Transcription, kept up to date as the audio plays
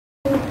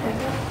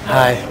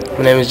Hi,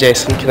 my name is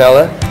Jason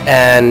Canella,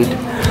 and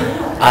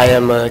I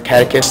am a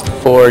catechist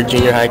for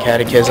junior high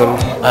catechism.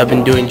 I've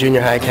been doing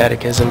junior high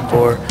catechism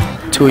for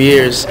 2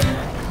 years.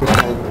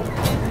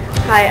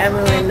 Hi, I'm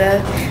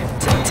Melinda.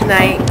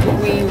 Tonight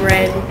we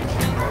read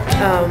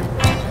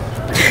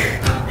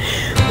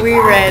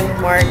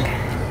Mark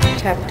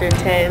chapter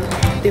 10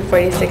 through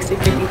 46 to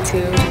 52,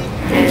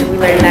 and we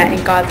learned that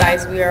in God's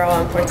eyes we are all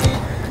important.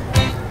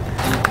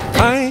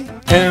 I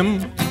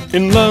am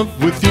in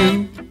love with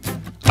you.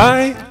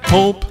 I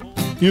hope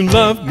you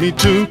love me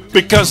too,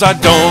 because I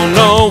don't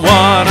know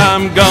what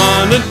I'm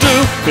gonna do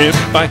if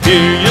I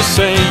hear you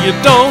say you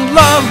don't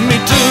love me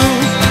too.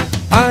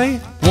 I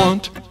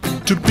want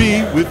to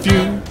be with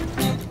you.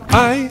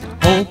 I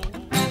hope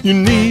you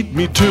need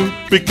me too,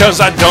 because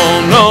I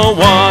don't know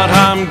what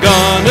I'm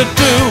gonna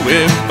do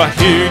if I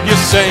hear you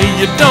say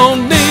you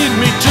don't need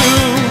me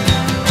too.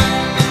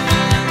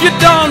 You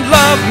don't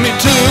love me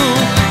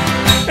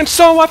too. And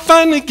so I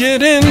finally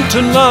get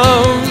into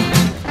love,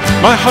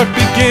 my heart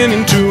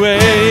beginning to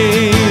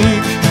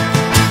ache.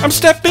 I'm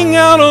stepping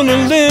out on a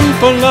limb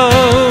for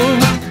love,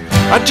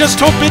 I just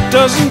hope it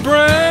doesn't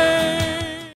break.